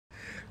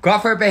Qual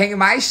foi o perrengue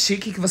mais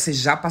chique que você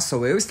já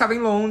passou? Eu estava em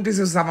Londres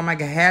e usava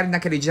mega hair e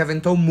naquele dia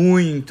ventou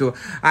muito.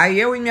 Aí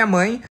eu e minha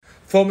mãe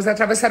fomos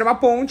atravessar uma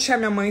ponte e a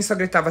minha mãe só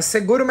gritava,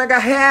 segura o mega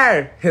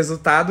hair!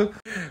 Resultado,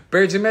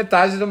 perdi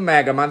metade do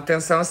mega.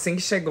 Manutenção assim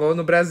que chegou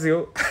no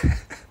Brasil.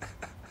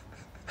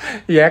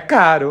 E é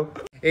caro.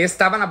 Eu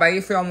estava na Bahia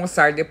e fui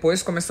almoçar.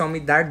 Depois começou a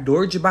me dar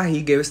dor de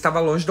barriga. Eu estava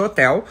longe do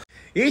hotel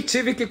e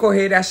tive que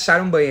correr e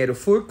achar um banheiro.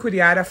 Fui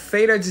curiar a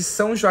feira de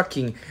São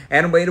Joaquim.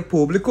 Era um banheiro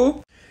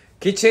público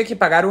que tinha que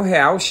pagar R$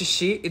 1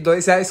 xixi e R$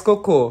 2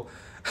 cocô.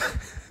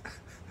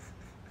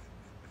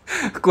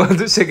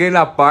 Quando cheguei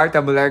na porta,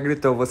 a mulher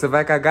gritou, você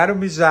vai cagar ou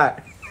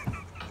mijar?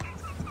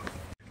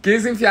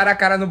 Quis enfiar a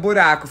cara no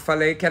buraco.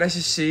 Falei que era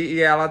xixi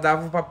e ela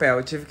dava o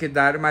papel. Tive que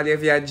dar uma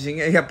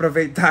aliviadinha e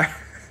aproveitar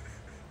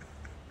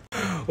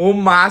o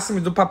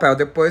máximo do papel.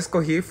 Depois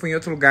corri, fui em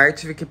outro lugar,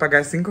 tive que pagar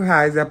R$ 5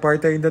 e a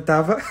porta ainda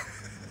tava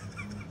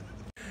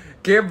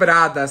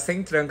quebrada,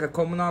 sem tranca.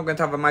 Como não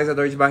aguentava mais a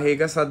dor de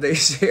barriga, só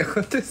deixei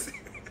acontecer.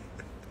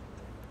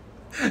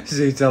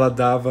 Gente, ela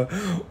dava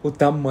o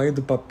tamanho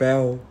do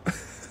papel.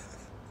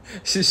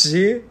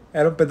 Xixi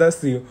era um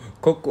pedacinho,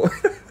 cocô.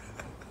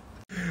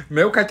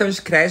 Meu cartão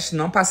de crédito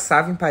não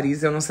passava em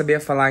Paris, eu não sabia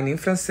falar nem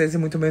francês e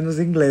muito menos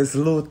inglês.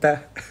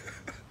 Luta.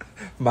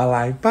 Mas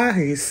lá em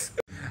Paris.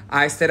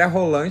 A esteira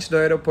rolante do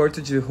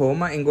aeroporto de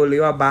Roma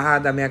engoliu a barra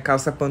da minha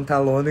calça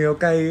pantalona e eu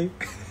caí.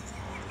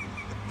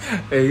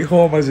 Em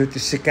Roma, gente,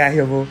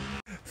 chiquérrimo.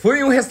 Fui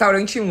em um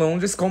restaurante em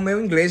Londres com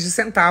meu inglês de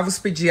centavos,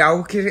 pedi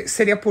algo que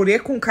seria purê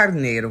com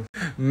carneiro.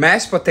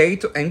 Mashed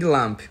potato and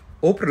lamb.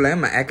 O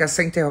problema é que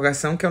essa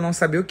interrogação que eu não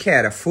sabia o que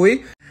era.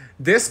 Fui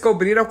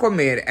descobrir ao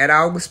comer. Era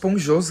algo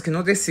esponjoso que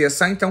não descia.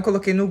 Só então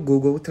coloquei no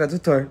Google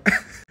Tradutor.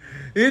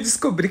 E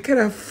descobri que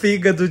era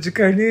fígado de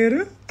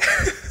carneiro.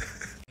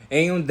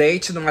 Em um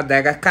date numa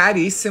adega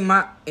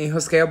caríssima,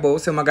 enrosquei a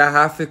bolsa em uma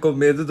garrafa e com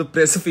medo do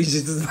preço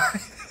fingi desmaio.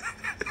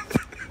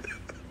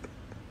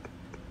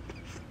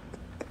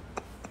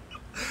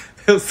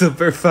 Eu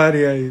super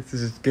faria isso,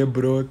 gente.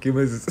 Quebrou aqui,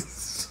 mas...